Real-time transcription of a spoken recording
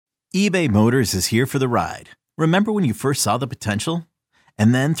eBay Motors is here for the ride. Remember when you first saw the potential?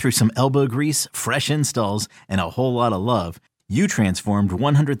 And then through some elbow grease, fresh installs, and a whole lot of love, you transformed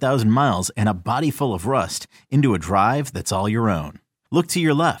 100,000 miles and a body full of rust into a drive that's all your own. Look to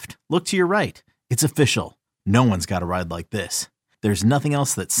your left. Look to your right. It's official. No one's got a ride like this. There's nothing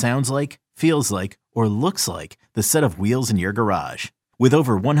else that sounds like, feels like, or looks like the set of wheels in your garage. With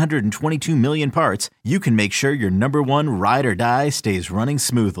over 122 million parts, you can make sure your number one ride or die stays running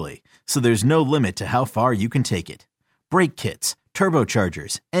smoothly. So there's no limit to how far you can take it. Brake kits,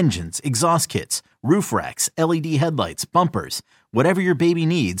 turbochargers, engines, exhaust kits, roof racks, LED headlights, bumpers, whatever your baby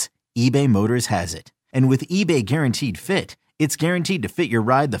needs, eBay Motors has it. And with eBay Guaranteed Fit, it's guaranteed to fit your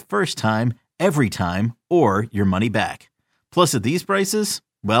ride the first time, every time, or your money back. Plus at these prices,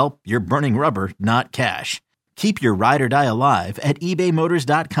 well, you're burning rubber, not cash. Keep your ride or die alive at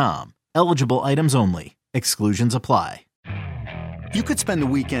ebaymotors.com. Eligible items only. Exclusions apply. You could spend the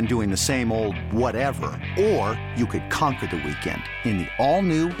weekend doing the same old whatever, or you could conquer the weekend in the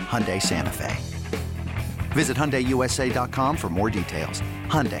all-new Hyundai Santa Fe. Visit HyundaiUSA.com for more details.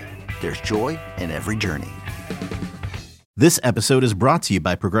 Hyundai, there's joy in every journey. This episode is brought to you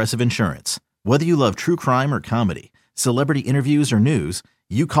by Progressive Insurance. Whether you love true crime or comedy, celebrity interviews or news,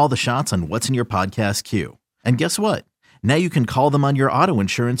 you call the shots on what's in your podcast queue. And guess what? Now you can call them on your auto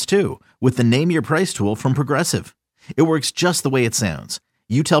insurance too with the Name Your Price tool from Progressive. It works just the way it sounds.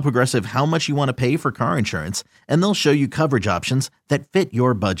 You tell Progressive how much you want to pay for car insurance, and they'll show you coverage options that fit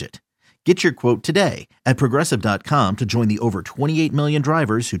your budget. Get your quote today at Progressive.com to join the over 28 million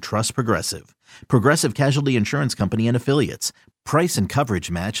drivers who trust Progressive. Progressive Casualty Insurance Company and Affiliates. Price and coverage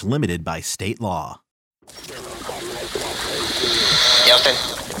match limited by state law. Houston,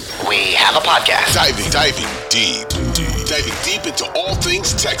 we have a podcast. Diving deep into all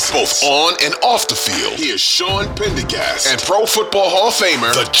things Texans, both on and off the field. Here's Sean Pendergast and Pro Football Hall of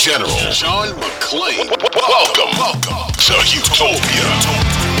Famer, the General, John McClain. Welcome to Utopia.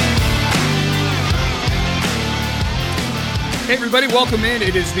 Hey everybody, welcome in.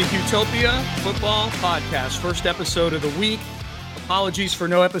 It is the Utopia Football Podcast. First episode of the week. Apologies for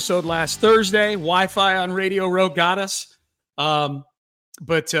no episode last Thursday. Wi-Fi on Radio Row got us.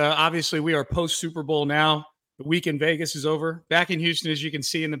 But obviously we are post-Super Bowl now. The week in Vegas is over. Back in Houston, as you can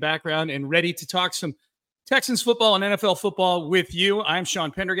see in the background, and ready to talk some Texans football and NFL football with you. I'm Sean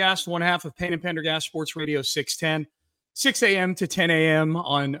Pendergast, one half of Payne and Pendergast Sports Radio 610, 6 a.m. to 10 a.m.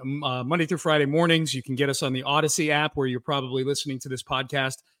 on Monday through Friday mornings. You can get us on the Odyssey app where you're probably listening to this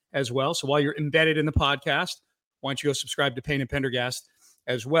podcast as well. So while you're embedded in the podcast, why don't you go subscribe to Payne and Pendergast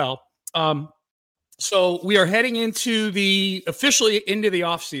as well. So we are heading officially into the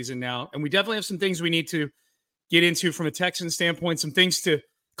offseason now, and we definitely have some things we need to get into from a Texan standpoint, some things to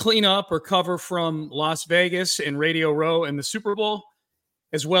clean up or cover from Las Vegas and Radio Row and the Super Bowl,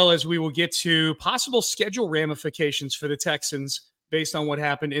 as well as we will get to possible schedule ramifications for the Texans based on what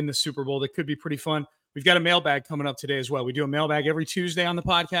happened in the Super Bowl. That could be pretty fun. We've got a mailbag coming up today as well. We do a mailbag every Tuesday on the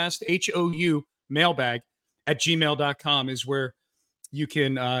podcast. HOU mailbag at gmail.com is where you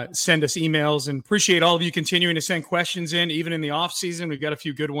can send us emails, and appreciate all of you continuing to send questions in, even in the off season. We've got a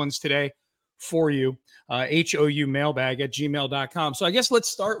few good ones today for you. HOU mailbag at gmail.com. So I guess let's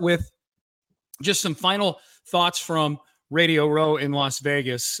start with just some final thoughts from Radio Row in Las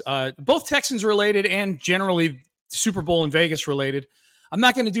Vegas, both Texans related and generally Super Bowl in Vegas related. I'm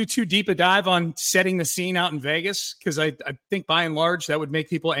not going to do too deep a dive on setting the scene out in Vegas, because I think by and large that would make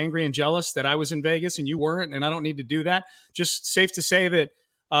people angry and jealous that I was in Vegas and you weren't, and I don't need to do that. Just safe to say that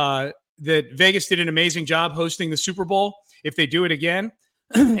that Vegas did an amazing job hosting the Super Bowl. If they do it again,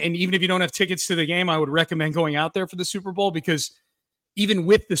 and even if you don't have tickets to the game, I would recommend going out there for the Super Bowl, because even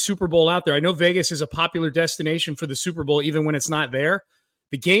with the Super Bowl out there, I know Vegas is a popular destination for the Super Bowl even when it's not there.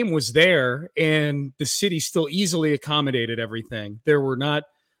 The game was there, and the city still easily accommodated everything. There were not,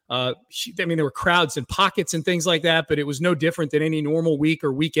 there were crowds and pockets and things like that, but it was no different than any normal week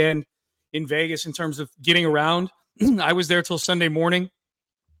or weekend in Vegas in terms of getting around. I was there till Sunday morning.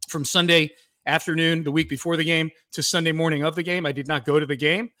 From Sunday afternoon, the week before the game, to Sunday morning of the game. I did not go to the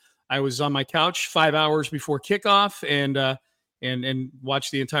game. I was on my couch 5 hours before kickoff and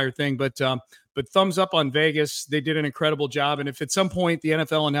watched the entire thing. But thumbs up on Vegas. They did an incredible job. And if at some point the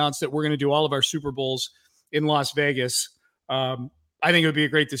NFL announced that we're going to do all of our Super Bowls in Las Vegas, I think it would be a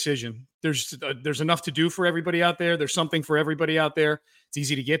great decision. There's enough to do for everybody out there. There's something for everybody out there. It's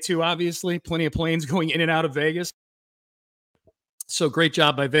easy to get to, obviously. Plenty of planes going in and out of Vegas. So great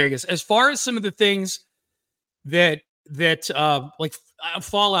job by Vegas. As far as some of the things that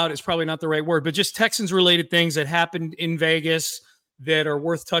fallout is probably not the right word, but just Texans related things that happened in Vegas that are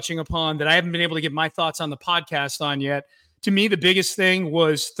worth touching upon that I haven't been able to get my thoughts on the podcast on yet, To me, the biggest thing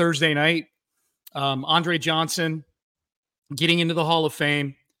was Thursday night. Andre Johnson getting into the Hall of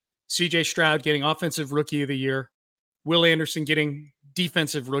Fame, CJ Stroud getting Offensive Rookie of the Year, Will Anderson getting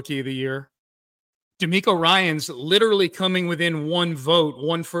Defensive Rookie of the Year, DeMeco Ryans literally coming within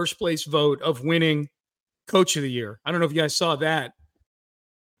one first place vote of winning Coach of the Year. I don't know if you guys saw that,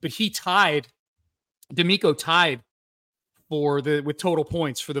 but DeMeco tied with total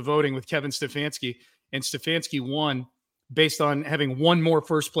points for the voting with Kevin Stefanski, and Stefanski won based on having one more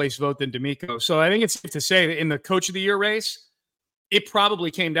first place vote than DeMeco. So I think it's safe to say that in the Coach of the Year race, it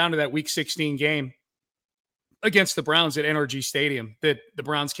probably came down to that Week 16 game against the Browns at NRG Stadium that the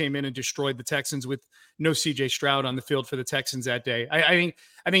Browns came in and destroyed the Texans with no CJ Stroud on the field for the Texans that day. I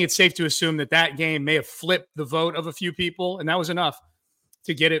think it's safe to assume that game may have flipped the vote of a few people, and that was enough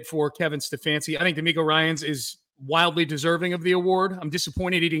to get it for Kevin Stefanski. I think DeMeco Ryans is wildly deserving of the award. I'm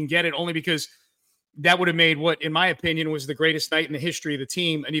disappointed he didn't get it, only because that would have made what, in my opinion, was the greatest night in the history of the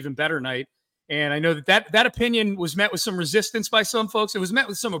team an even better night. And I know that opinion was met with some resistance by some folks. It was met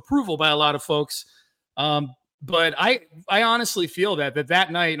with some approval by a lot of folks. But I honestly feel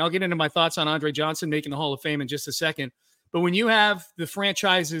that night, and I'll get into my thoughts on Andre Johnson making the Hall of Fame in just a second. But when you have the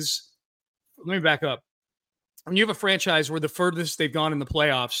franchises, let me back up. When you have a franchise where the furthest they've gone in the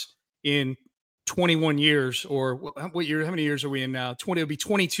playoffs in 21 years, or what year? How many years are we in now? It'll be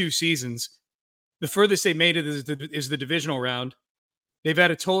 22 seasons. The furthest they made it is the divisional round. They've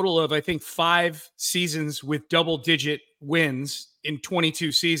had a total of, I think, 5 seasons with double-digit wins in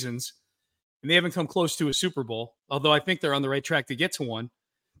 22 seasons, and they haven't come close to a Super Bowl, although I think they're on the right track to get to one.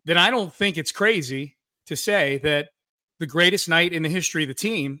 Then I don't think it's crazy to say that the greatest night in the history of the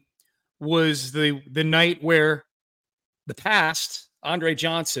team was the night where the past, Andre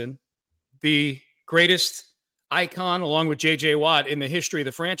Johnson, the greatest icon, along with J.J. Watt in the history of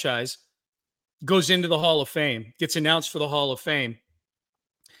the franchise, goes into the Hall of Fame, gets announced for the Hall of Fame.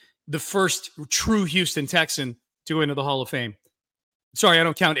 The first true Houston Texan to go into the Hall of Fame. Sorry, I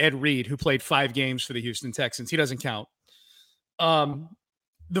don't count Ed Reed, who played 5 games for the Houston Texans. He doesn't count.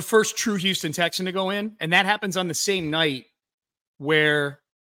 The first true Houston Texan to go in, and that happens on the same night where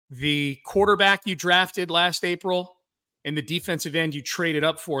the quarterback you drafted last April and the defensive end you traded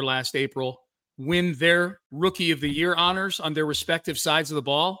up for last April win their Rookie of the Year honors on their respective sides of the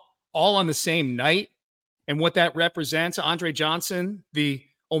ball, all on the same night. And what that represents, Andre Johnson, the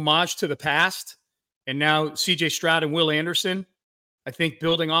homage to the past, and now CJ Stroud and Will Anderson, I think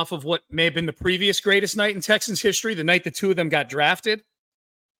building off of what may have been the previous greatest night in Texans history, the night the two of them got drafted,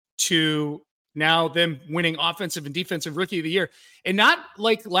 to now them winning Offensive and Defensive Rookie of the Year. And not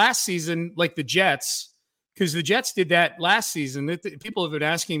like last season, like the Jets, because the Jets did that last season. People have been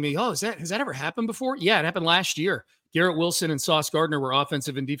asking me, has that ever happened before? Yeah, it happened last year. Garrett Wilson and Sauce Gardner were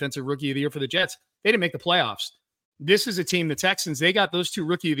Offensive and Defensive Rookie of the Year for the Jets. They didn't make the playoffs. This is a team, the Texans, they got those 2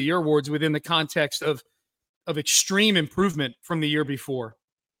 Rookie of the Year awards within the context of extreme improvement from the year before.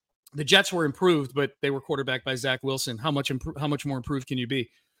 The Jets were improved, but they were quarterbacked by Zach Wilson. How much more improved can you be?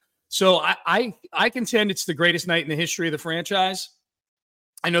 So I contend it's the greatest night in the history of the franchise.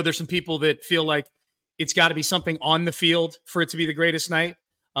 I know there's some people that feel like it's got to be something on the field for it to be the greatest night.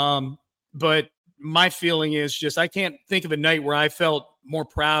 But my feeling is just I can't think of a night where I felt more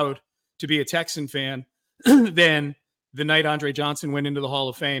proud to be a Texan fan than the night Andre Johnson went into the Hall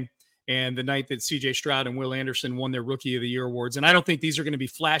of Fame and the night that CJ Stroud and Will Anderson won their Rookie of the Year awards. And I don't think these are going to be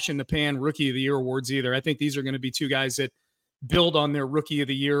flash in the pan Rookie of the Year awards either. I think these are going to be 2 guys that build on their Rookie of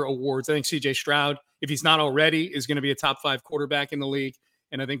the Year awards. I think CJ Stroud, if he's not already, is going to be a top 5 quarterback in the league.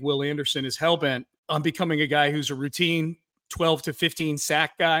 And I think Will Anderson is hellbent on becoming a guy who's a routine 12 to 15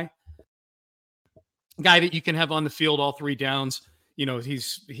 sack guy that you can have on the field all 3 downs. You know,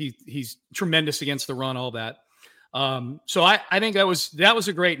 he's tremendous against the run, all that. So I think that was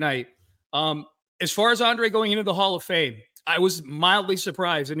a great night. As far as Andre going into the Hall of Fame, I was mildly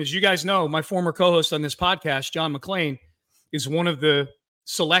surprised. And as you guys know, my former co-host on this podcast, John McClain, is one of the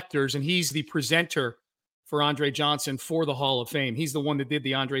selectors, and he's the presenter for Andre Johnson for the Hall of Fame. He's the one that did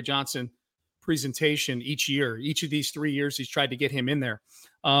the Andre Johnson presentation each year. Each of these 3 years, he's tried to get him in there.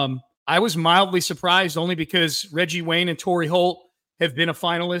 I was mildly surprised only because Reggie Wayne and Torrey Holt have been a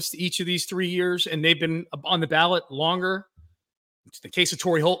finalist each of these 3 years, and they've been on the ballot longer. In the case of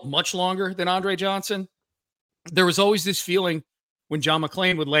Torrey Holt, much longer than Andre Johnson. There was always this feeling when John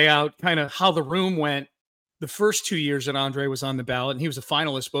McClain would lay out kind of how the room went the first 2 years that Andre was on the ballot, and he was a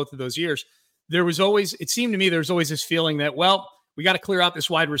finalist both of those years. It seemed to me there was always this feeling that, well, we got to clear out this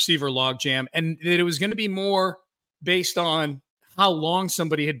wide receiver logjam, and that it was going to be more based on how long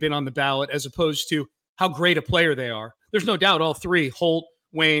somebody had been on the ballot as opposed to how great a player they are. There's no doubt all 3, Holt,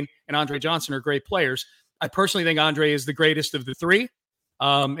 Wayne, and Andre Johnson, are great players. I personally think Andre is the greatest of the three.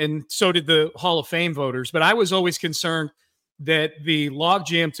 And so did the Hall of Fame voters. But I was always concerned that the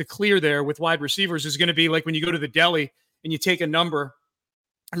logjam to clear there with wide receivers is going to be like when you go to the deli and you take a number,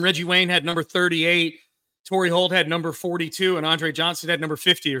 and Reggie Wayne had number 38, Torrey Holt had number 42, and Andre Johnson had number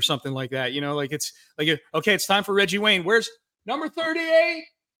 50 or something like that. Like it's like, okay, it's time for Reggie Wayne. Where's number 38?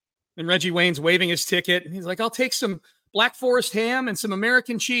 And Reggie Wayne's waving his ticket. And he's like, I'll take some Black Forest ham and some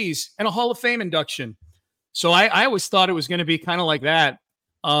American cheese and a Hall of Fame induction. So I always thought it was going to be kind of like that.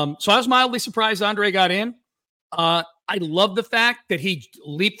 So I was mildly surprised Andre got in. I love the fact that he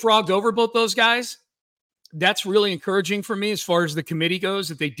leapfrogged over both those guys. That's really encouraging for me as far as the committee goes,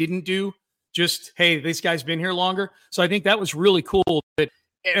 that they didn't do just, hey, this guy's been here longer. So I think that was really cool. But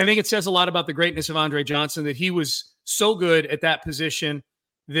I think it says a lot about the greatness of Andre Johnson, that he was so good at that position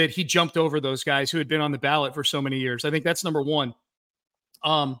that he jumped over those guys who had been on the ballot for so many years. I think that's number one.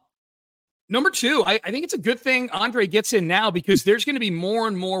 Number two, I think it's a good thing Andre gets in now, because there's going to be more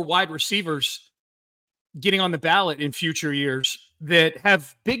and more wide receivers getting on the ballot in future years that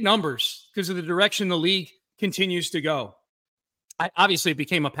have big numbers because of the direction the league continues to go. Obviously, it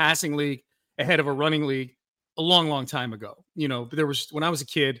became a passing league ahead of a running league a long, long time ago. But there was, when I was a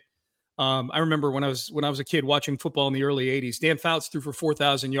kid, I remember when I was a kid watching football in the early 80s, Dan Fouts threw for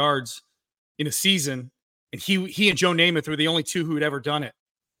 4,000 yards in a season, and he and Joe Namath were the only two who had ever done it.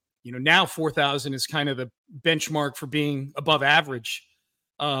 Now 4,000 is kind of the benchmark for being above average.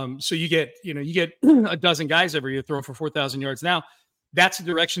 So you get a dozen guys every year throwing for 4,000 yards. Now that's the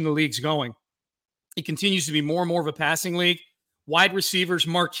direction the league's going. It continues to be more and more of a passing league. Wide receivers,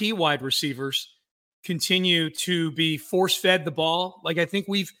 marquee wide receivers, continue to be force-fed the ball. Like, I think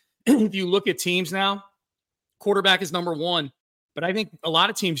if you look at teams now, quarterback is number one, but I think a lot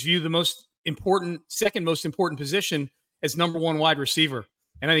of teams view the second most important position as number one wide receiver.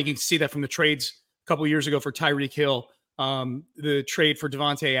 And I think you can see that from the trades a couple of years ago for Tyreek Hill, the trade for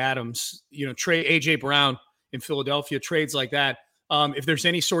Devontae Adams, trade A.J. Brown in Philadelphia, trades like that. If there's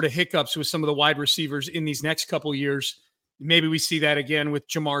any sort of hiccups with some of the wide receivers in these next couple of years, maybe we see that again with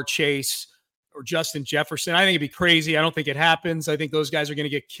Jamar Chase or Justin Jefferson. I think it'd be crazy. I don't think it happens. I think those guys are going to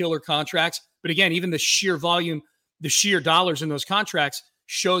get killer contracts. But again, even the sheer volume, the sheer dollars in those contracts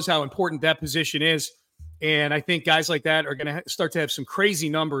shows how important that position is. And I think guys like that are going to start to have some crazy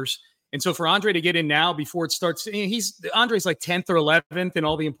numbers. And so for Andre to get in now before it starts, Andre's like 10th or 11th in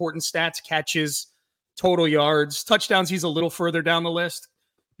all the important stats, catches, total yards, touchdowns. He's a little further down the list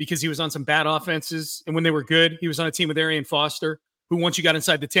because he was on some bad offenses. And when they were good, he was on a team with Arian Foster, who once you got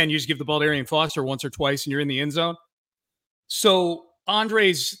inside the 10, you just give the ball to Arian Foster once or twice and you're in the end zone. So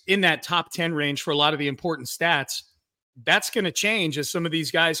Andre's in that top 10 range for a lot of the important stats. That's going to change as some of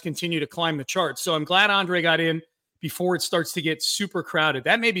these guys continue to climb the charts. So I'm glad Andre got in before it starts to get super crowded.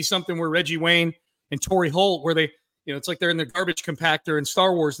 That may be something where Reggie Wayne and Torrey Holt, where they, it's like they're in the garbage compactor in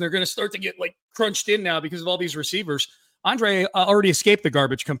Star Wars, and they're going to start to get like crunched in now because of all these receivers. Andre already escaped the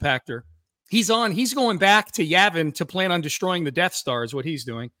garbage compactor. He's going back to Yavin to plan on destroying the Death Star is what he's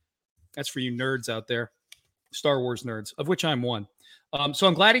doing. That's for you nerds out there, Star Wars nerds, of which I'm one. So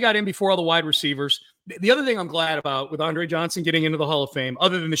I'm glad he got in before all the wide receivers. The other thing I'm glad about with Andre Johnson getting into the Hall of Fame,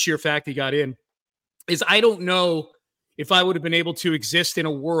 other than the sheer fact he got in, is I don't know if I would have been able to exist in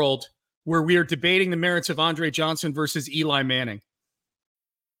a world where we are debating the merits of Andre Johnson versus Eli Manning.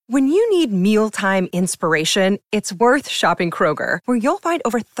 When you need mealtime inspiration, it's worth shopping Kroger, where you'll find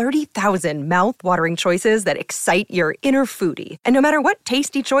over 30,000 mouth-watering choices that excite your inner foodie. And no matter what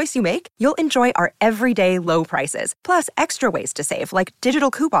tasty choice you make, you'll enjoy our everyday low prices, plus extra ways to save, like digital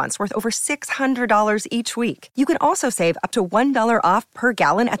coupons worth over $600 each week. You can also save up to $1 off per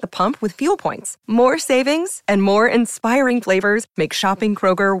gallon at the pump with fuel points. More savings and more inspiring flavors make shopping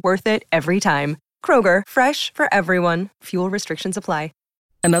Kroger worth it every time. Kroger, fresh for everyone. Fuel restrictions apply.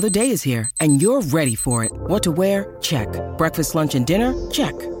 Another day is here, and you're ready for it. What to wear? Check. Breakfast, lunch, and dinner?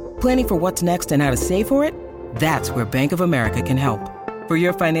 Check. Planning for what's next and how to save for it? That's where Bank of America can help. For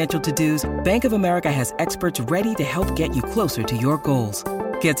your financial to-dos, Bank of America has experts ready to help get you closer to your goals.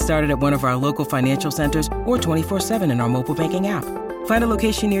 Get started at one of our local financial centers or 24/7 in our mobile banking app. Find a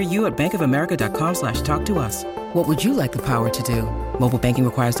location near you at bankofamerica.com/talktous. What would you like the power to do? Mobile banking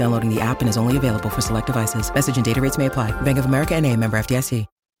requires downloading the app and is only available for select devices. Message and data rates may apply. Bank of America NA, member FDIC.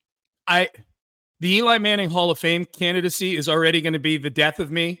 The Eli Manning Hall of Fame candidacy is already going to be the death of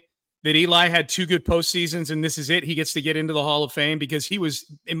me. That Eli had 2 good postseasons and this is it. He gets to get into the Hall of Fame because he was,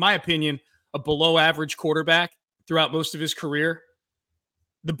 in my opinion, a below average quarterback throughout most of his career.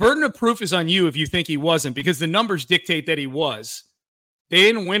 The burden of proof is on you if you think he wasn't, because the numbers dictate that he was. They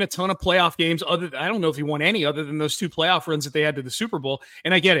didn't win a ton of playoff games. I don't know if he won any other than those 2 playoff runs that they had to the Super Bowl.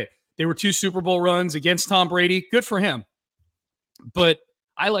 And I get it. They were 2 Super Bowl runs against Tom Brady. Good for him. But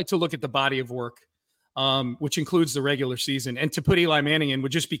I like to look at the body of work, which includes the regular season. And to put Eli Manning in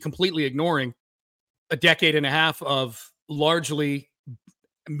would just be completely ignoring a decade and a half of largely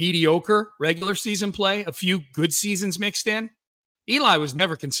mediocre regular season play, a few good seasons mixed in. Eli was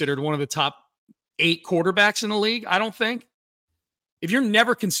never considered one of the top 8 quarterbacks in the league, I don't think. If you're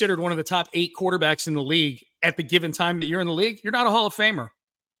never considered one of the top 8 quarterbacks in the league at the given time that you're in the league, you're not a Hall of Famer.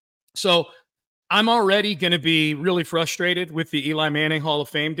 So I'm already going to be really frustrated with the Eli Manning Hall of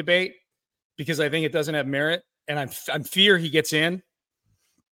Fame debate because I think it doesn't have merit, and I'm fear he gets in.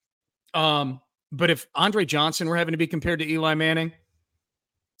 But if Andre Johnson were having to be compared to Eli Manning,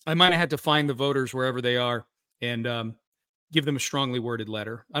 I might have had to find the voters wherever they are and give them a strongly worded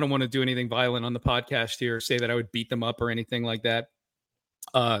letter. I don't want to do anything violent on the podcast here, say that I would beat them up or anything like that,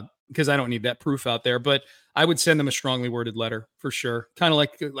 because I don't need that proof out there. But I would send them a strongly worded letter for sure. Kind of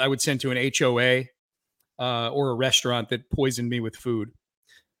like I would send to an HOA or a restaurant that poisoned me with food.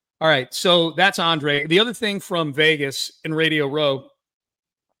 All right, so that's Andre. The other thing from Vegas in Radio Row,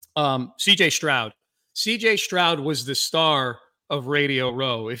 CJ Stroud. CJ Stroud was the star of Radio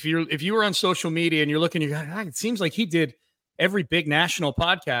Row. If you were on social media and you're looking, it seems like he did every big national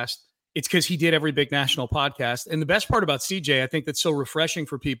podcast. It's because he did every big national podcast. And the best part about CJ, I think that's so refreshing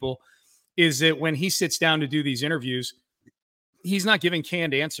for people, is that when he sits down to do these interviews, he's not giving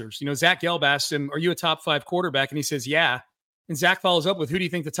canned answers. You know, Zach Gelb asked him, "Are you a top 5 quarterback?" And he says, "Yeah." And Zach follows up with, "Who do you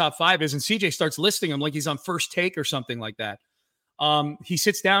think the top 5 is?" And CJ starts listing them like he's on First Take or something like that. He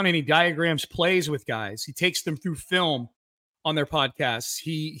sits down and he diagrams plays with guys. He takes them through film on their podcasts.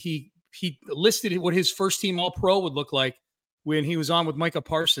 He listed what his first team All-Pro would look like when he was on with Micah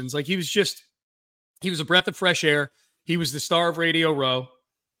Parsons. Like he was a breath of fresh air. He was the star of Radio Row.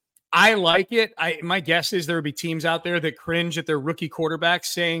 I like it. My guess is there would be teams out there that cringe at their rookie quarterbacks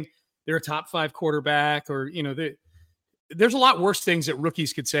saying they're a top 5 quarterback, or, you know, there's a lot worse things that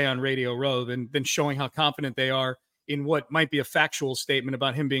rookies could say on Radio Row than showing how confident they are in what might be a factual statement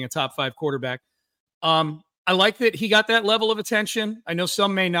about him being a top 5 quarterback. I like that he got that level of attention. I know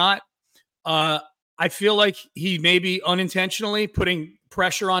some may not. I feel like he may be unintentionally putting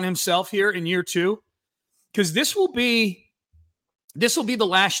pressure on himself here in year 2, because this will be the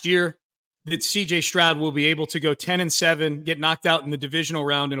last year that CJ Stroud will be able to go 10-7, get knocked out in the divisional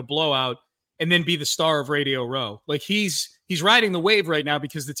round in a blowout, and then be the star of Radio Row. Like he's riding the wave right now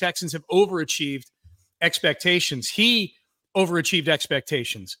because the Texans have overachieved expectations. He overachieved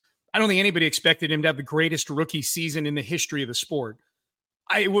expectations. I don't think anybody expected him to have the greatest rookie season in the history of the sport.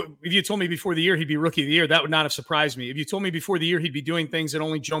 If you told me before the year he'd be rookie of the year, that would not have surprised me. If you told me before the year he'd be doing things that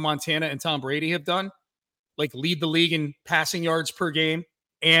only Joe Montana and Tom Brady have done, like lead the league in passing yards per game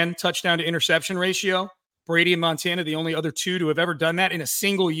and touchdown to interception ratio, Brady and Montana, the only other 2 to have ever done that in a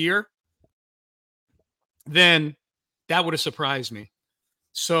single year, then that would have surprised me.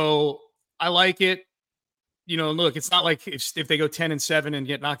 So I like it. You know, look, it's not like if they go 10-7 and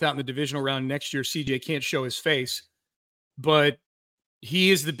get knocked out in the divisional round next year, CJ can't show his face, but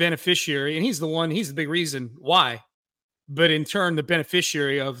he is the beneficiary, and he's the big reason why, but in turn, the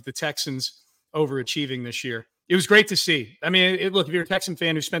beneficiary of the Texans overachieving this year. It was great to see. I mean, look, if you're a Texan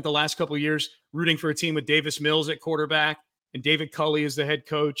fan who spent the last couple of years rooting for a team with Davis Mills at quarterback and David Culley as the head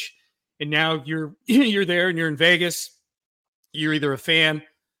coach, and now you're there and you're in Vegas, you're either a fan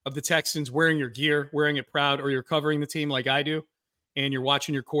of the Texans wearing your gear, wearing it proud, or you're covering the team like I do, and you're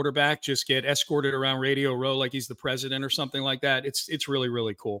watching your quarterback just get escorted around Radio Row like he's the president or something like that. It's really,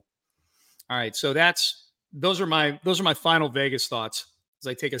 really cool. All right, so those are my final Vegas thoughts as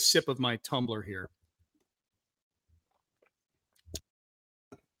I take a sip of my tumbler here.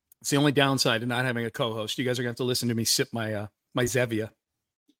 It's the only downside to not having a co-host. You guys are going to have to listen to me sip my my Zevia.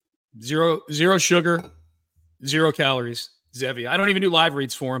 Zero sugar, 0 calories. Zevia. I don't even do live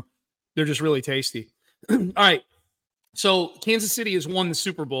reads for them. They're just really tasty. All right. So Kansas City has won the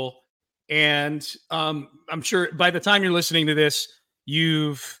Super Bowl, and I'm sure by the time you're listening to this,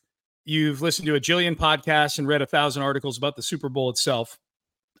 you've listened to a jillion podcasts and read 1,000 articles about the Super Bowl itself.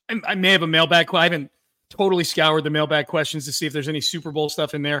 I may have a mailbag. I haven't totally scoured the mailbag questions to see if there's any Super Bowl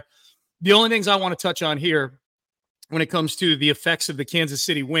stuff in there. The only things I want to touch on here when it comes to the effects of the Kansas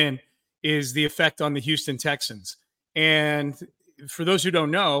City win is the effect on the Houston Texans. And for those who don't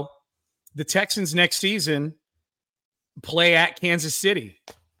know, the Texans next season play at Kansas City.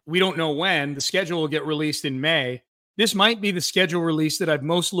 We don't know when. The schedule will get released in May. This might be the schedule release that I've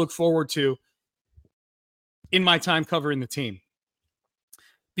most looked forward to in my time covering the team,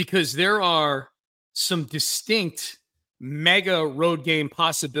 because there are some distinct mega road game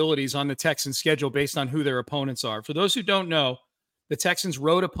possibilities on the Texans schedule based on who their opponents are. For those who don't know, the Texans'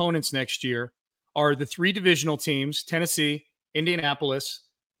 road opponents next year are the 3 divisional teams, Tennessee, Indianapolis,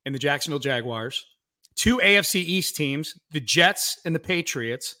 and the Jacksonville Jaguars, 2 AFC East teams, the Jets and the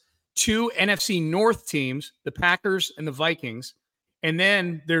Patriots, 2 NFC North teams, the Packers and the Vikings, and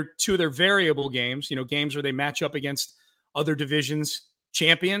then there 2 of their variable games, games where they match up against other divisions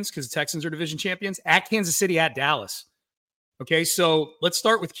champions, because the Texans are division champions, at Kansas City, at Dallas. Okay, so let's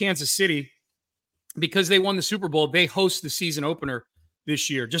start with Kansas City. Because they won the Super Bowl, they host the season opener this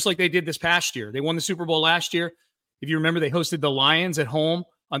year, just like they did this past year. They won the Super Bowl last year. If you remember, they hosted the Lions at home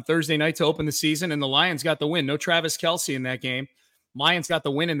on Thursday night to open the season, and the Lions got the win. No Travis Kelce in that game. Lions got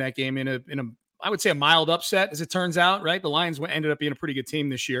the win in that game in a I would say a mild upset, as it turns out, right? The Lions ended up being a pretty good team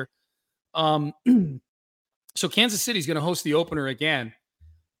this year. So Kansas City is going to host the opener again.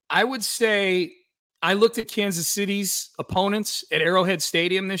 I would say I looked at Kansas City's opponents at Arrowhead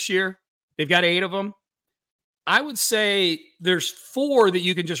Stadium this year. They've got 8 of them. I would say there's 4 that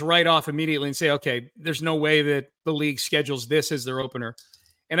you can just write off immediately and say, okay, there's no way that the league schedules this as their opener.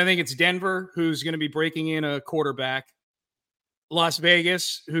 And I think it's Denver, who's going to be breaking in a quarterback. Las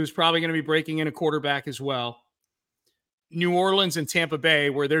Vegas, who's probably going to be breaking in a quarterback as well. New Orleans and Tampa Bay,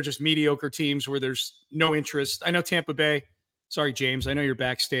 where they're just mediocre teams where there's no interest. I know Tampa Bay. Sorry, James. I know you're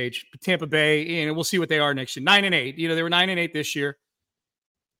backstage. But Tampa Bay, we'll see what they are next year. 9-8. They were 9-8 this year.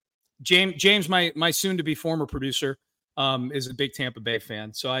 James, my soon-to-be former producer, is a big Tampa Bay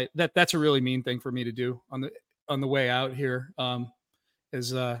fan. So that's a really mean thing for me to do on the way out here,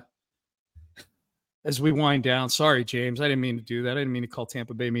 as we wind down. Sorry, James, I didn't mean to do that. I didn't mean to call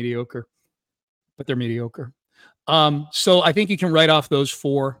Tampa Bay mediocre, but they're mediocre. So I think you can write off those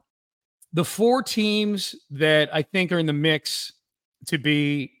 4. The 4 teams that I think are in the mix to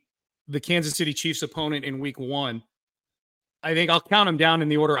be the Kansas City Chiefs opponent in week 1. I think I'll count them down in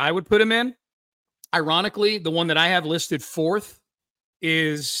the order I would put them in. Ironically, the one that I have listed 4th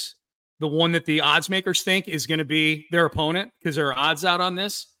is the one that the odds makers think is going to be their opponent, because there are odds out on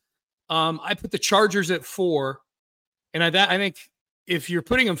this. I put the Chargers at 4, and I think if you're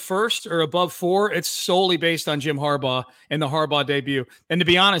putting them first or above 4, it's solely based on Jim Harbaugh and the Harbaugh debut. And to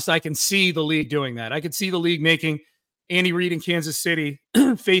be honest, I can see the league doing that. I could see the league making Andy Reid in Kansas City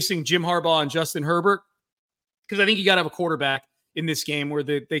facing Jim Harbaugh and Justin Herbert, because I think you got to have a quarterback in this game where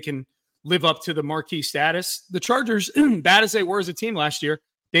they can live up to the marquee status. The Chargers, bad as they were as a team last year,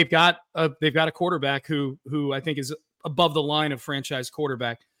 they've got a quarterback who I think is above the line of franchise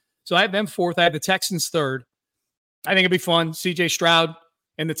quarterback. So I have them 4th. I have the Texans 3rd. I think it'd be fun. C.J. Stroud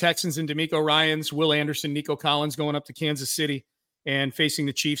and the Texans and D'Amico Ryans, Will Anderson, Nico Collins going up to Kansas City and facing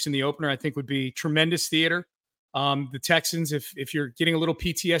the Chiefs in the opener, I think would be tremendous theater. The Texans, if you're getting a little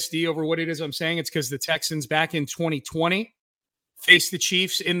PTSD over what it is I'm saying, it's because the Texans back in 2020 faced the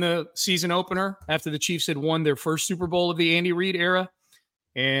Chiefs in the season opener after the Chiefs had won their first Super Bowl of the Andy Reid era.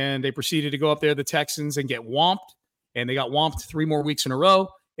 And they proceeded to go up there, the Texans, and get whomped. And they got whomped 3 more weeks in a row.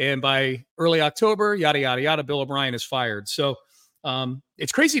 And by early October, yada, yada, yada, Bill O'Brien is fired. So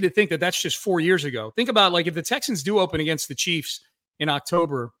it's crazy to think that that's just 4 years ago. Think about, like, if the Texans do open against the Chiefs in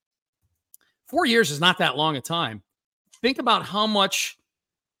October, 4 years is not that long a time. Think about how much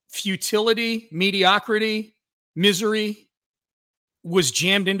futility, mediocrity, misery was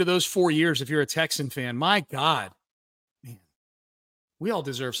jammed into those 4 years if you're a Texan fan. My God. Man, we all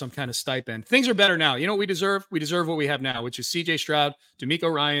deserve some kind of stipend. Things are better now. You know what we deserve? We deserve what we have now, which is C.J. Stroud, D'Amico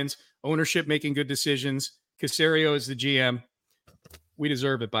Ryans, ownership making good decisions. Caserio is the GM. We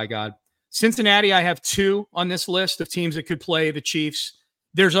deserve it, by God. Cincinnati, I have 2 on this list of teams that could play the Chiefs.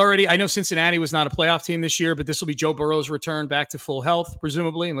 There's already, I know Cincinnati was not a playoff team this year, but this will be Joe Burrow's return back to full health,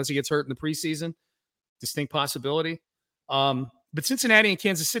 presumably, unless he gets hurt in the preseason. Distinct possibility. But Cincinnati and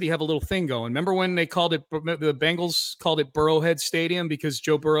Kansas City have a little thing going. Remember when they called it, the Bengals called it Burrowhead Stadium because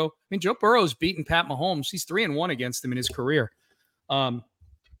Joe Burrow's beaten Pat Mahomes. He's 3-1 against him in his career. Hang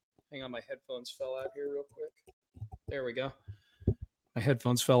on, my headphones fell out here real quick. There we go. My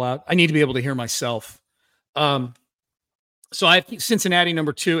headphones fell out. I need to be able to hear myself. So I have Cincinnati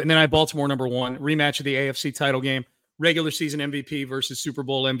number 2, and then I have Baltimore number 1. Rematch of the AFC title game. Regular season MVP versus Super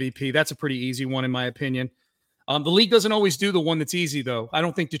Bowl MVP. That's a pretty easy one, in my opinion. The league doesn't always do the one that's easy, though. I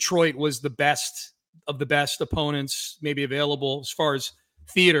don't think Detroit was the best of the best opponents maybe available as far as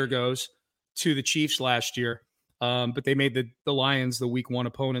theater goes to the Chiefs last year. But they made the Lions the week 1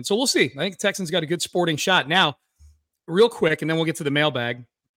 opponent. So we'll see. I think the Texans got a good sporting shot. Now, real quick, and then we'll get to the mailbag.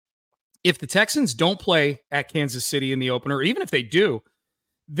 If the Texans don't play at Kansas City in the opener, or even if they do,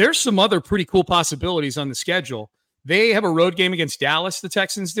 there's some other pretty cool possibilities on the schedule. They have a road game against Dallas, the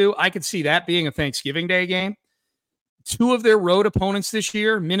Texans do. I could see that being a Thanksgiving Day game. 2 of their road opponents this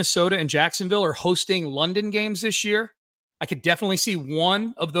year, Minnesota and Jacksonville, are hosting London games this year. I could definitely see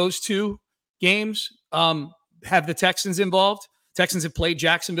one of those two games have the Texans involved. Texans have played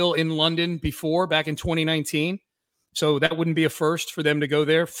Jacksonville in London before, back in 2019. So that wouldn't be a first for them to go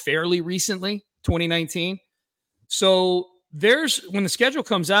there fairly recently, 2019. So when the schedule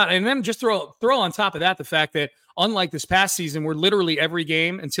comes out, and then just throw on top of that the fact that unlike this past season where literally every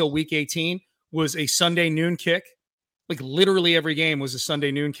game until week 18 was a Sunday noon kick, like literally every game was a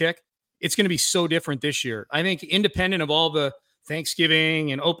Sunday noon kick, it's going to be so different this year. I think independent of all the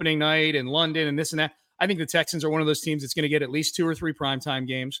Thanksgiving and opening night and London and this and that, I think the Texans are one of those teams that's going to get at least 2 or 3 primetime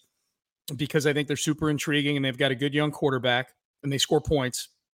games because I think they're super intriguing and they've got a good young quarterback and they score points.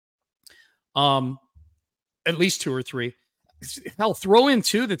 At least 2 or 3. Hell, throw in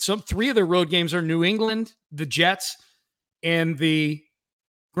too that 3 of their road games are New England, the Jets, and the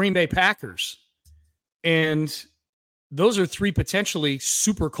Green Bay Packers. And those are 3 potentially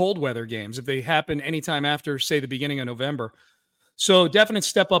super cold weather games if they happen anytime after, say, the beginning of November. So definite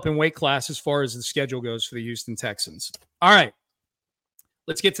step up in weight class as far as the schedule goes for the Houston Texans. All right,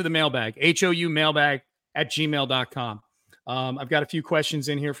 let's get to the mailbag. HOU mailbag at gmail.com. I've got a few questions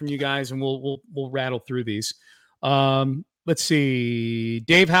in here from you guys, and we'll rattle through these. Let's see.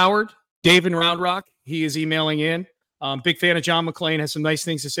 Dave in Round Rock, he is emailing in. Big fan of John McClain, has some nice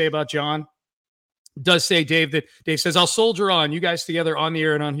things to say about John. Does say Dave says, I'll soldier on. You guys together on the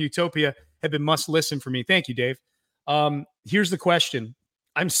air and on Utopia have been must listen for me. Thank you, Dave. Here's the question.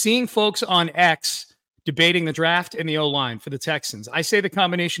 I'm seeing folks on X debating the draft and the O-line for the Texans. I say the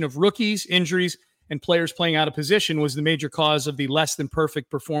combination of rookies, injuries, and players playing out of position was the major cause of the less than perfect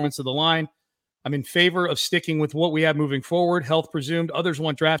performance of the line. I'm in favor of sticking with what we have moving forward, health presumed. Others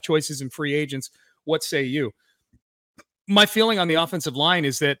want draft choices and free agents. What say you? My feeling on the offensive line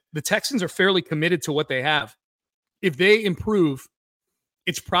is that the Texans are fairly committed to what they have. If they improve,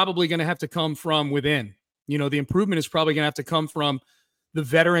 it's probably going to have to come from within. The improvement is probably going to have to come from the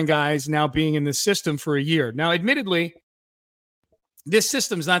veteran guys now being in the system for a year. Now, admittedly, this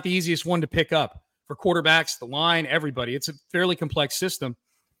system is not the easiest one to pick up for quarterbacks, the line, everybody. It's a fairly complex system.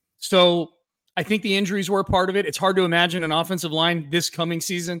 So I think the injuries were a part of it. It's hard to imagine an offensive line this coming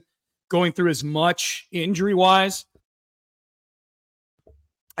season going through as much injury-wise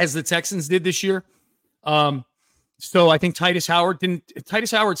as the Texans did this year. So I think Titus Howard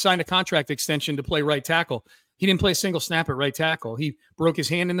signed a contract extension to play right tackle. He didn't play a single snap at right tackle. He broke his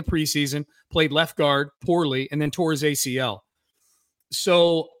hand in the preseason, played left guard poorly, and then tore his ACL.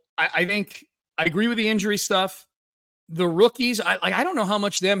 So I think I agree with the injury stuff. The rookies, I don't know how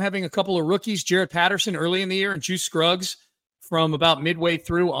much them having a couple of rookies, Jared Patterson early in the year and Juice Scruggs from about midway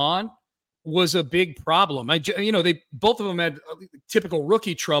through on, was a big problem. Both of them had typical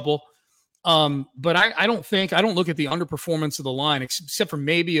rookie trouble. But I don't look at the underperformance of the line, except for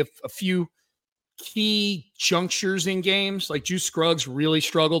maybe a few key junctures in games. Like Juice Scruggs really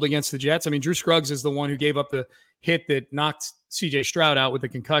struggled against the Jets. I mean, Drew Scruggs is the one who gave up the hit that knocked CJ Stroud out with the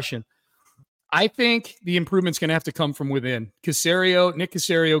concussion. I think the improvement's going to have to come from within. Nick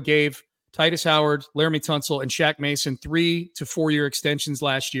Caserio gave Titus Howard, Laramie Tunsil, and Shaq Mason 3 to 4 year extensions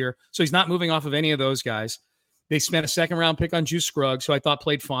last year. So he's not moving off of any of those guys. They spent a 2nd round pick on Juice Scruggs, who I thought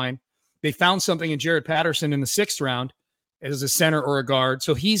played fine. They found something in Jared Patterson in the 6th round as a center or a guard.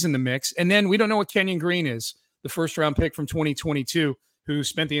 So he's in the mix. And then we don't know what Kenyon Green is, the 1st round pick from 2022, who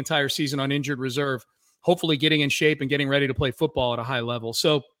spent the entire season on injured reserve, hopefully getting in shape and getting ready to play football at a high level.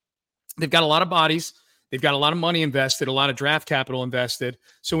 So they've got a lot of bodies. They've got a lot of money invested, a lot of draft capital invested.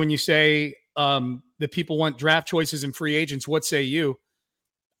 So when you say that people want draft choices and free agents, what say you?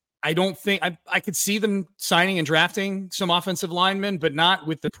 I don't think I could see them signing and drafting some offensive linemen, but not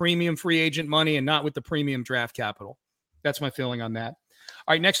with the premium free agent money and not with the premium draft capital. That's my feeling on that.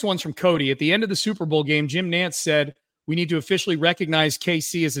 All right, next one's from Cody. At the end of the Super Bowl game, Jim Nantz said, we need to officially recognize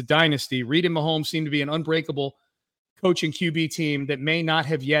KC as a dynasty. Reed and Mahomes seem to be an unbreakable coaching QB team that may not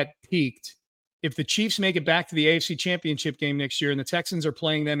have yet peaked. If the Chiefs make it back to the AFC Championship game next year and the Texans are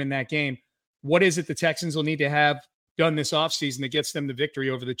playing them in that game, what is it the Texans will need to have done this offseason that gets them the victory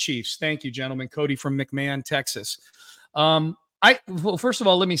over the Chiefs? Thank you, gentlemen. Cody from McMahon, Texas. Well, first of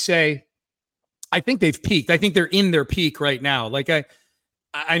all, let me say, I think they've peaked. I think they're in their peak right now. Like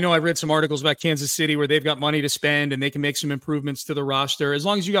I know I read some articles about Kansas City where they've got money to spend and they can make some improvements to the roster. As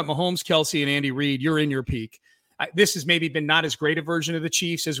long as you got Mahomes, Kelsey, and Andy Reid, you're in your peak. This has maybe been not as great a version of the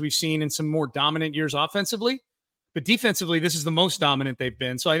Chiefs as we've seen in some more dominant years offensively, but defensively, this is the most dominant they've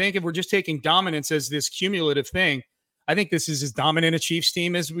been. So I think if we're just taking dominance as this cumulative thing, I think this is as dominant a Chiefs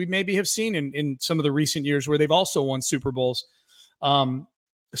team as we maybe have seen in some of the recent years where they've also won Super Bowls.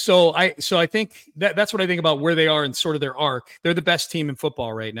 So I think that's what I think about where they are in sort of their arc. They're the best team in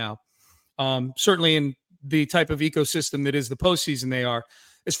football right now. Certainly in the type of ecosystem that is the postseason they are.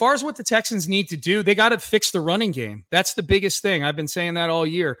 As far as what the Texans need to do, they got to fix the running game. That's the biggest thing. I've been saying that all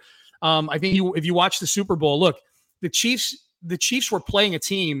year. I think if you watch the Super Bowl, look, the Chiefs were playing a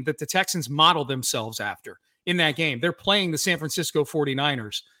team that the Texans modeled themselves after in that game. They're playing the San Francisco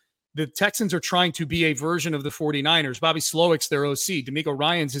 49ers. The Texans are trying to be a version of the 49ers. Bobby Slowick's their OC. D'Amico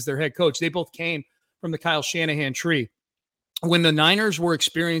Ryans is their head coach. They both came from the Kyle Shanahan tree. When the Niners were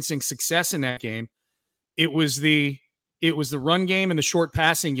experiencing success in that game, it was the run game and the short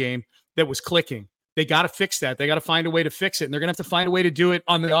passing game that was clicking. They got to fix that. They got to find a way to fix it. And they're going to have to find a way to do it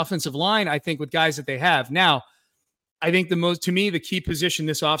on the offensive line, I think, with guys that they have. Now, I think the key position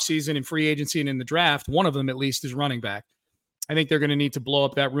this offseason in free agency and in the draft, one of them at least, is running back. I think they're going to need to blow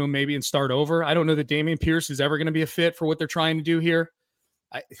up that room maybe and start over. I don't know that Dameon Pierce is ever going to be a fit for what they're trying to do here.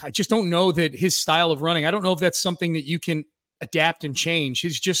 I just don't know that his style of running, I don't know if that's something that you can adapt and change.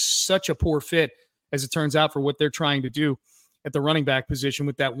 He's just such a poor fit, as it turns out, for what they're trying to do at the running back position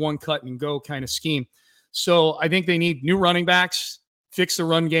with that one cut and go kind of scheme. So I think they need new running backs, fix the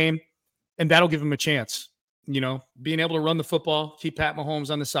run game, and that'll give them a chance. Being able to run the football, keep Pat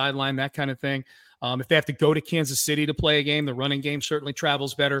Mahomes on the sideline, that kind of thing. If they have to go to Kansas City to play a game, the running game certainly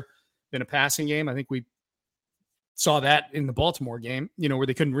travels better than a passing game. I think we saw that in the Baltimore game, where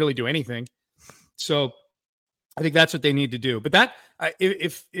they couldn't really do anything. So I think that's what they need to do. But that,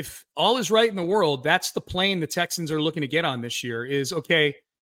 if all is right in the world, that's the plane the Texans are looking to get on this year is, okay,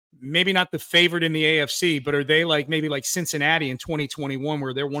 maybe not the favorite in the AFC, but are they maybe like Cincinnati in 2021,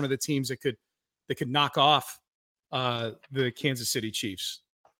 where they're one of the teams that could knock off the Kansas City Chiefs,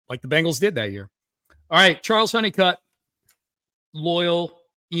 like the Bengals did that year. All right, Charles Honeycutt, loyal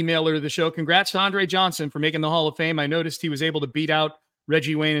emailer to the show. Congrats to Andre Johnson for making the Hall of Fame. I noticed he was able to beat out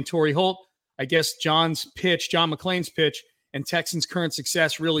Reggie Wayne and Torrey Holt. I guess John McClain's pitch, and Texans' current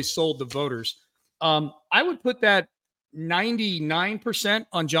success really sold the voters. I would put that 99%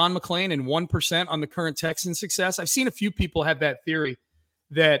 on John McClain and 1% on the current Texans' success. I've seen a few people have that theory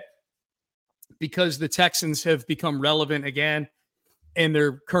that because the Texans have become relevant again and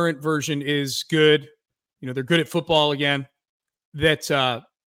their current version is good, they're good at football again, that's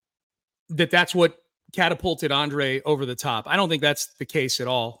what catapulted Andre over the top. I don't think that's the case at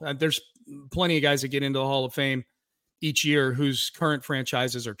all. There's plenty of guys that get into the Hall of Fame each year whose current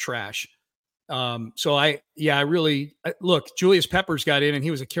franchises are trash. Look, Julius Peppers got in and he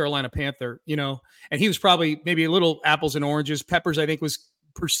was a Carolina Panther, and he was probably maybe a little apples and oranges. Peppers, I think, was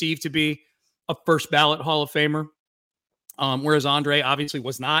perceived to be a first ballot Hall of Famer. Whereas Andre obviously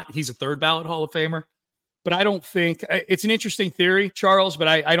was not. He's a third ballot Hall of Famer. But I don't think it's an interesting theory, Charles, but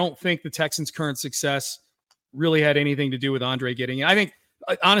I don't think the Texans' current success really had anything to do with Andre getting in. I think,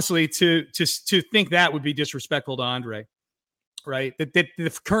 honestly, to think that would be disrespectful to Andre, right? That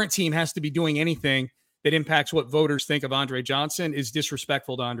the current team has to be doing anything that impacts what voters think of Andre Johnson is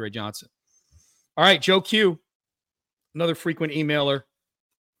disrespectful to Andre Johnson. All right, Joe Q, another frequent emailer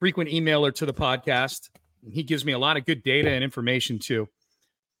to the podcast. He gives me a lot of good data and information too,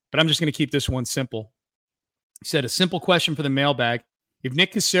 but I'm just going to keep this one simple. He said, a simple question for the mailbag. If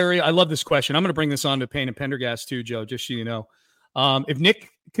Nick Caserio, I love this question. I'm going to bring this on to Payne and Pendergast too, Joe, just so you know. If Nick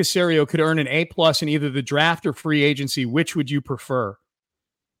Caserio could earn an A+ in either the draft or free agency, which would you prefer?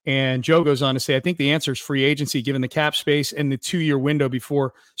 And Joe goes on to say, I think the answer is free agency, given the cap space and the 2-year window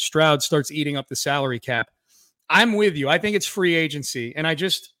before Stroud starts eating up the salary cap. I'm with you. I think it's free agency. And I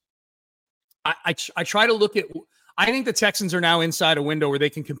try to look at, I think the Texans are now inside a window where they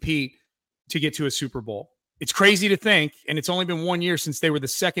can compete to get to a Super Bowl. It's crazy to think, and it's only been 1 year since they were the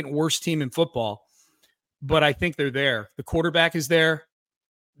second worst team in football, but I think they're there. The quarterback is there.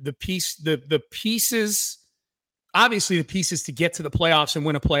 The pieces, obviously the pieces to get to the playoffs and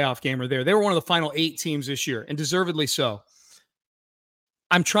win a playoff game are there. They were one of the final 8 teams this year, and deservedly so.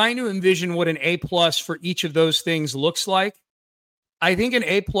 I'm trying to envision what an A+ for each of those things looks like. I think an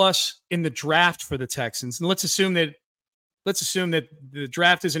A+ in the draft for the Texans, and let's assume that the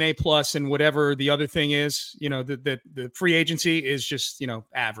draft is an A+ and whatever the other thing is, the free agency is just,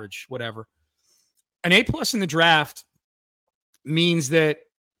 average, whatever. An A+ in the draft means that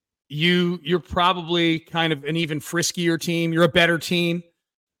you're probably kind of an even friskier team. You're a better team,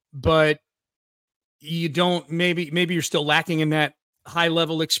 but you don't, maybe you're still lacking in that high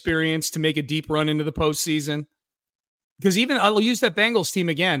level experience to make a deep run into the postseason. Because even I'll use that Bengals team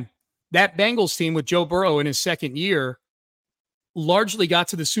again. That Bengals team with Joe Burrow in his second year largely got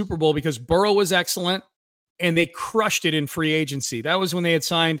to the Super Bowl because Burrow was excellent and they crushed it in free agency. That was when they had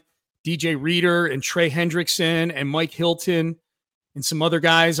signed DJ Reader and Trey Hendrickson and Mike Hilton and some other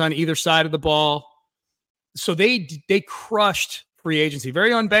guys on either side of the ball. So they crushed free agency.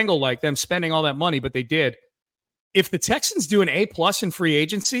 Very un-Bengal-like, them spending all that money, but they did. If the Texans do an A+ in free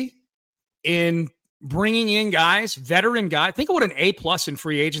agency in bringing in guys, veteran guys, think of what an A+ in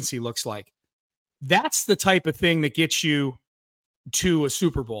free agency looks like. That's the type of thing that gets you to a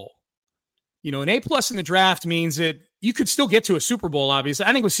Super Bowl. You know, an A+ in the draft means that you could still get to a Super Bowl, obviously.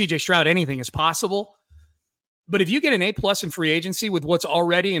 I think with CJ Stroud, anything is possible. But if you get an A+ in free agency with what's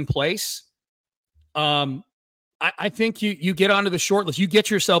already in place, I think you get onto the short list. You get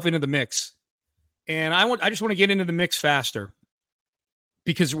yourself into the mix. And I just want to get into the mix faster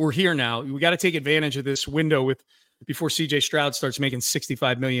because we're here now. We got to take advantage of this window before CJ Stroud starts making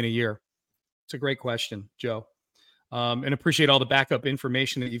 $65 million a year. It's a great question, Joe. And appreciate all the backup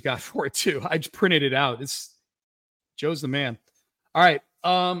information that you've got for it too. I just printed it out. Joe's the man. All right,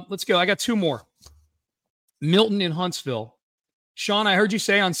 let's go. I got two more. Milton in Huntsville. Sean, I heard you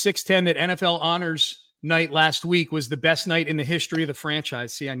say on 610 that NFL Honors Night last week was the best night in the history of the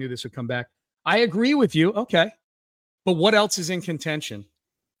franchise. See, I knew this would come back. I agree with you. Okay. But what else is in contention?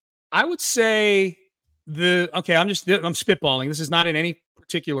 I would say I'm spitballing. This is not in any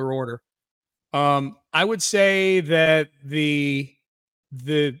particular order. I would say that the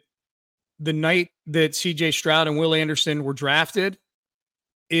night that CJ Stroud and Will Anderson were drafted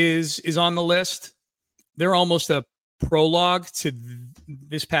is on the list. They're almost a prologue to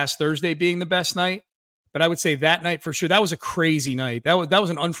this past Thursday being the best night. But I would say that night for sure. That was a crazy night. That was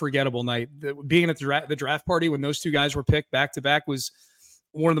an unforgettable night. Being at the draft party when those two guys were picked back to back was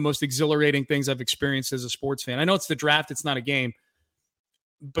one of the most exhilarating things I've experienced as a sports fan. I know it's the draft. It's not a game.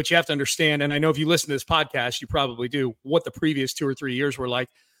 But you have to understand, and I know if you listen to this podcast, you probably do, what the previous 2 or 3 years were like.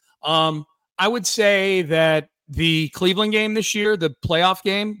 I would say that the Cleveland game this year, the playoff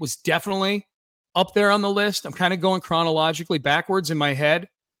game, was definitely up there on the list. I'm kind of going chronologically backwards in my head.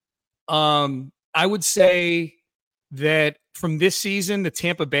 I would say that from this season, the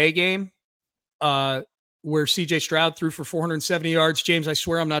Tampa Bay game, where CJ Stroud threw for 470 yards. James, I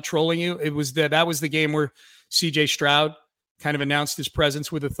swear I'm not trolling you. That was the game where CJ Stroud kind of announced his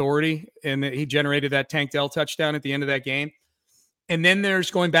presence with authority, and that he generated that Tank Dell touchdown at the end of that game. And then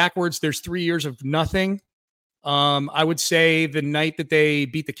going backwards, there's 3 years of nothing. I would say the night that they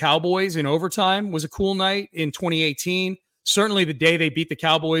beat the Cowboys in overtime was a cool night in 2018. Certainly the day they beat the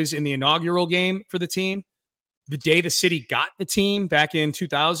Cowboys in the inaugural game for the team, the day the city got the team back in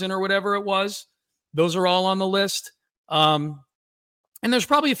 2000 or whatever it was. Those are all on the list. And there's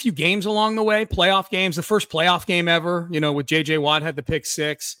probably a few games along the way, playoff games. The first playoff game ever, with J.J. Watt had the pick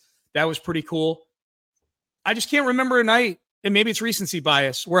six. That was pretty cool. I just can't remember a night, and maybe it's recency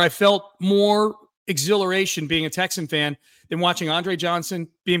bias, where I felt more exhilaration being a Texan fan than watching Andre Johnson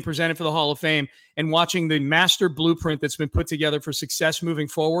being presented for the Hall of Fame and watching the master blueprint that's been put together for success moving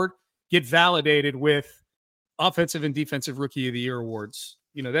forward get validated with offensive and defensive rookie of the year awards.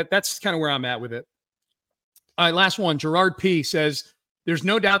 That's kind of where I'm at with it. All right, last one. Gerard P. says, there's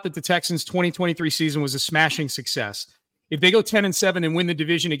no doubt that the Texans' 2023 season was a smashing success. If they go 10-7 and win the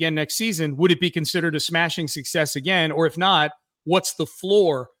division again next season, would it be considered a smashing success again? Or if not, what's the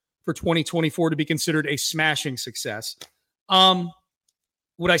floor for 2024 to be considered a smashing success?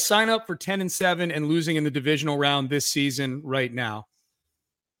 Would I sign up for 10-7 and losing in the divisional round this season right now?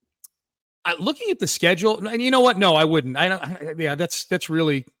 Looking at the schedule, and you know what? No, I wouldn't. That's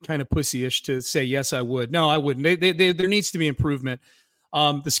really kind of pussyish to say yes, I would. No, I wouldn't. There needs to be improvement.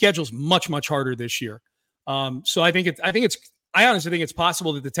 The schedule's much, much harder this year. So I honestly think it's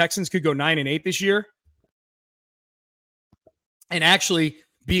possible that the Texans could go 9-8 this year and actually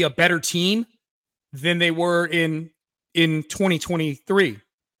be a better team than they were in 2023.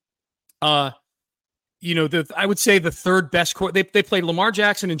 I would say the third best they played Lamar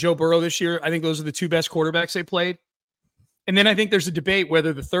Jackson and Joe Burrow this year. I think those are the two best quarterbacks they played. And then I think there's a debate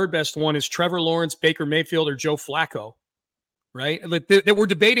whether the third best one is Trevor Lawrence, Baker Mayfield, or Joe Flacco, right? That we're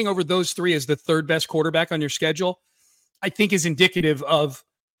debating over those three as the third best quarterback on your schedule, I think is indicative of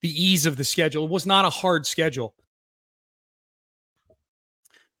the ease of the schedule. It was not a hard schedule.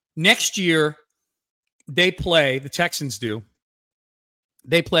 Next year, the Texans do.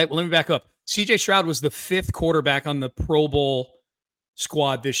 Let me back up. CJ Stroud was the fifth quarterback on the Pro Bowl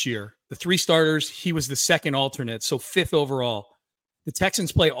squad this year. The three starters, he was the second alternate, so fifth overall. The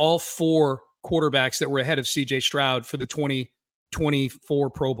Texans play all four quarterbacks that were ahead of CJ Stroud for the 2024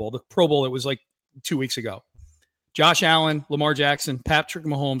 Pro Bowl. The Pro Bowl, it was like 2 weeks ago. Josh Allen, Lamar Jackson, Patrick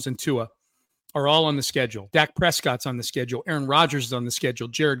Mahomes, and Tua are all on the schedule. Dak Prescott's on the schedule. Aaron Rodgers is on the schedule.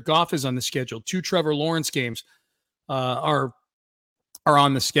 Jared Goff is on the schedule. 2 Trevor Lawrence games are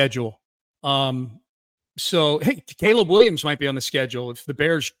on the schedule. So hey, Caleb Williams might be on the schedule if the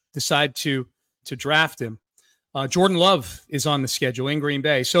Bears decide to draft him. Jordan Love is on the schedule in Green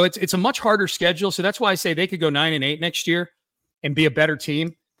Bay. So it's a much harder schedule. So that's why I say they could go 9-8 next year and be a better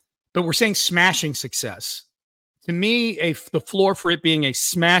team. But we're saying smashing success. To me, the floor for it being a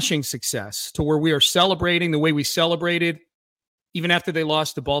smashing success to where we are celebrating the way we celebrated, even after they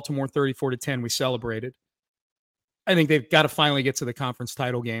lost to Baltimore 34-10, we celebrated. I think they've got to finally get to the conference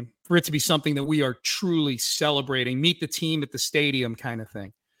title game for it to be something that we are truly celebrating, meet the team at the stadium kind of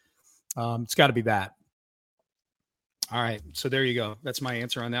thing. It's got to be that. All right, so there you go. That's my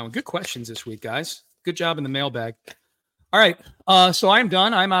answer on that one. Good questions this week, guys. Good job in the mailbag. All right, so I'm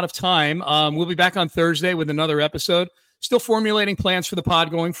done. I'm out of time. We'll be back on Thursday with another episode. Still formulating plans for the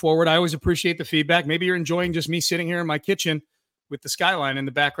pod going forward. I always appreciate the feedback. Maybe you're enjoying just me sitting here in my kitchen with the skyline in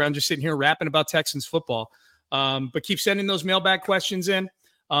the background, just sitting here rapping about Texans football. But keep sending those mailbag questions in.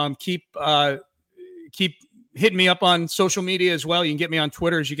 Keep hitting me up on social media as well. You can get me on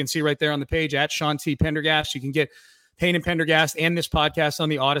Twitter, as you can see right there on the page, at Sean T. Pendergast. You can get Payne and Pendergast and this podcast on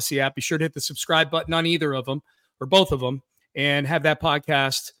the Odyssey app. Be sure to hit the subscribe button on either of them or both of them and have that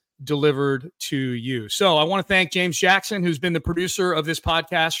podcast delivered to you. So I want to thank James Jackson, who's been the producer of this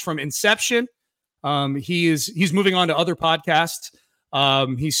podcast from inception. He's moving on to other podcasts.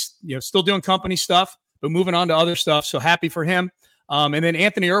 He's still doing company stuff, but moving on to other stuff. So happy for him. And then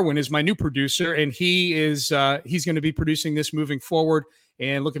Anthony Irwin is my new producer, and he's going to be producing this moving forward,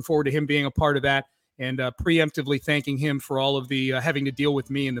 and looking forward to him being a part of that, and preemptively thanking him for all of the having to deal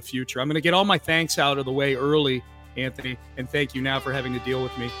with me in the future. I'm going to get all my thanks out of the way early, Anthony, and thank you now for having to deal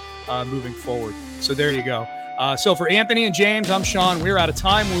with me moving forward. So there you go. So for Anthony and James, I'm Sean. We're out of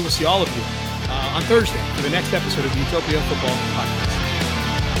time. We will see all of you on Thursday for the next episode of the Utopia Football Podcast.